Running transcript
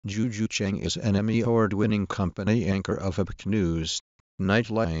Juju Chang is an Emmy Award-winning company anchor of ABC News,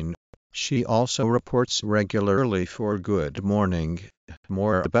 Nightline. She also reports regularly for Good Morning.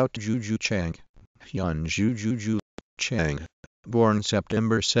 More about Juju Chang. Juju Chang, born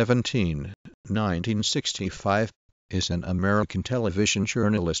September 17, 1965, is an American television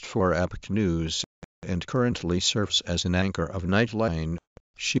journalist for ABC News and currently serves as an anchor of Nightline.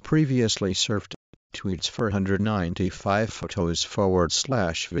 She previously served tweets for 195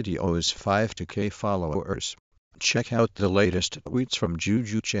 photos/videos 5k followers. Check out the latest tweets from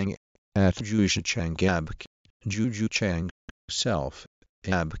Juju Chang at Juju Chang ABC. Juju Chang, self,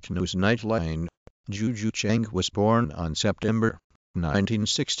 ABC News Nightline. Juju Chang was born on September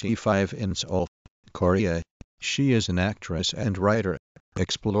 1965 in Seoul, Korea. She is an actress and writer.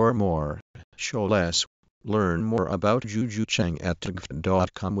 Explore more, show less. Learn more about Juju Chang at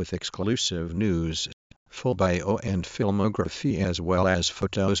tgv.com with exclusive news, full bio and filmography as well as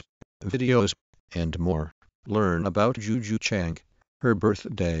photos, videos, and more. Learn about Juju Chang, her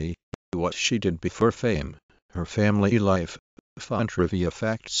birthday, what she did before fame, her family life, fun trivia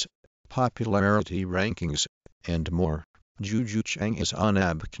facts, popularity rankings, and more. Juju Chang is on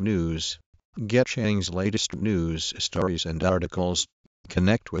ABC News. Get Chang's latest news stories and articles.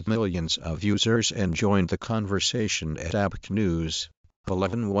 Connect with millions of users and join the conversation at ABC News.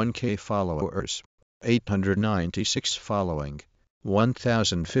 1k followers, 896 following,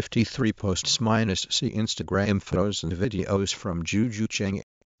 1053 posts. See Instagram photos and videos from Juju Chang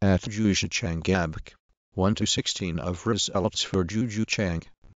at Juju Chang ABC. 1 to 16 of results for Juju Chang.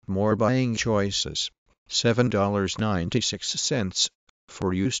 More buying choices. $7.96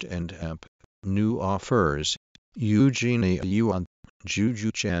 for used and app. New offers. Eugenia Yuan.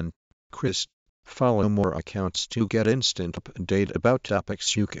 Juju Chang, Chris. Follow more accounts to get instant update about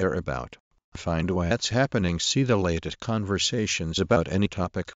topics you care about. Find what's happening. See the latest conversations about any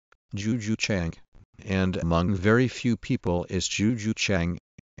topic. Juju Chang. And among very few people is Juju Chang,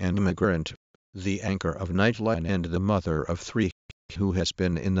 an immigrant, the anchor of Nightline and the mother of three, who has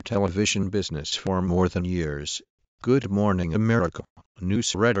been in the television business for more than years. Good Morning America.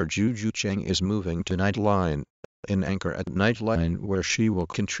 Newsreader Juju Chang is moving to Nightline, an anchor at Nightline where she will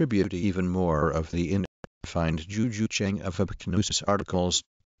contribute even more of the in. Find Juju Chang of ABC News articles,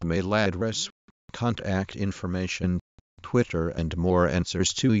 mail address, contact information, Twitter and more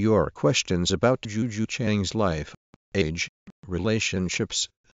answers to your questions about Juju Chang's life, age, relationships,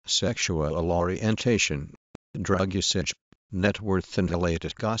 sexual orientation, drug usage, net worth and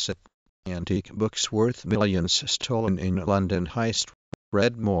related gossip, antique books worth millions stolen in London heist.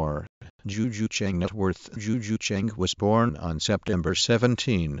 Read more. Juju Chang net worth. Juju Chang was born on September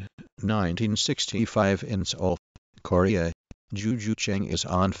 17, 1965 in Seoul, Korea. Juju Chang is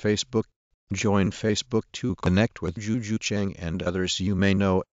on Facebook. Join Facebook to connect with Juju Chang and others you may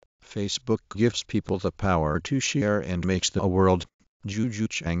know. Facebook gives people the power to share and makes the world. Juju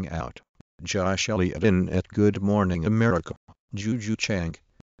Chang out. Josh Elliott in at Good Morning America. Juju Chang.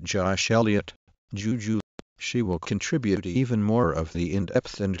 Josh Elliott. Juju. She will contribute even more of the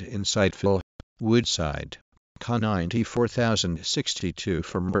in-depth and insightful. Woodside. K94062.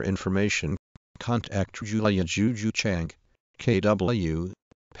 For more information, contact Julia Juju Chang, KW,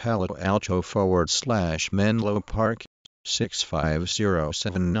 Palo Alto /Menlo Park,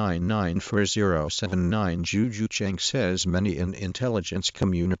 650-799-4079. Juju Chang says many in intelligence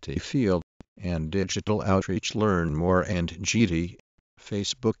community field and digital outreach learn more and GD.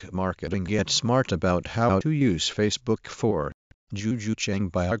 Facebook marketing. Get smart about how to use Facebook for Juju Chang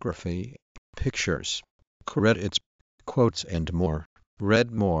biography, pictures, credits, quotes and more.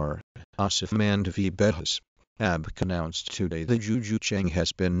 Read more. Asif Mandvi Behas. ABC announced today that Juju Chang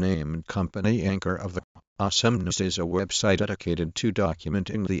has been named company anchor of the Awesomeness is a website dedicated to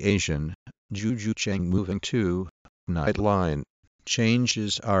documenting the Asian. Juju Chang moving to Nightline.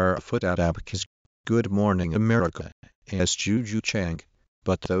 Changes are afoot at ABC's Good Morning America as Juju Chang.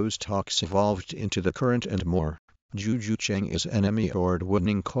 But those talks evolved into the current and more. Juju Chang is an Emmy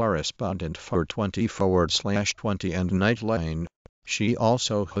Award-winning correspondent for 20/20 and Nightline. She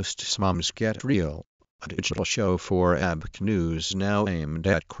also hosts Moms Get Real, a digital show for ABC News now aimed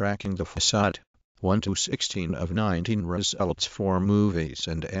at cracking the facade. 1 to 16 of 19 results for movies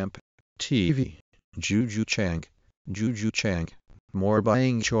and amp. TV. Juju Chang. Juju Chang. More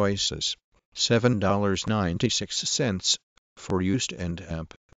buying choices. $7.96. For used and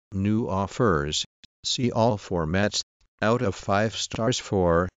app. New offers. See all formats. Out of 5 stars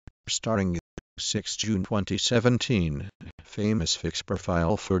for. Starting 6 June 2017. Famous fix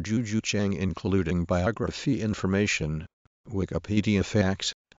profile for Juju Chang including biography information, Wikipedia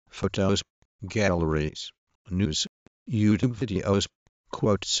facts, photos, galleries, news, YouTube videos,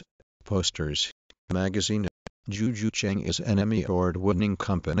 Quotes, posters, magazine. Juju Chang is an Emmy Award-winning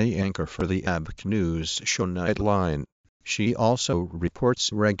company anchor for the ABC News show Nightline. She also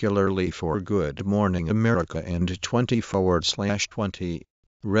reports regularly for Good Morning America and 20/20.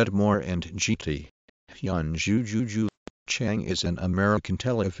 Read More and GT. Hyun Juju Chang is an American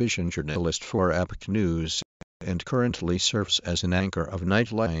television journalist for ABC News and currently serves as an anchor of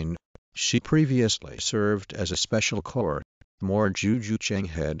Nightline. She previously served as a special core. More Juju Chang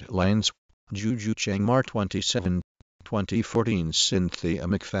headlines. Juju Chang March 27, 2014. Cynthia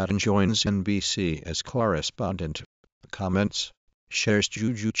McFadden joins NBC as correspondent. Comments. Shares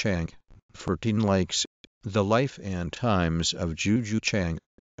Juju Chang. 14 likes. The Life and Times of Juju Chang.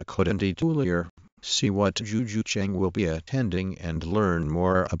 Couldn't earlier. See what Juju Chang will be attending and learn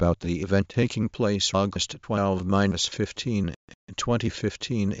more about the event taking place August 12-15,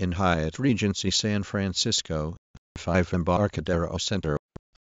 2015 in Hyatt Regency San Francisco. 5 Embarcadero Center.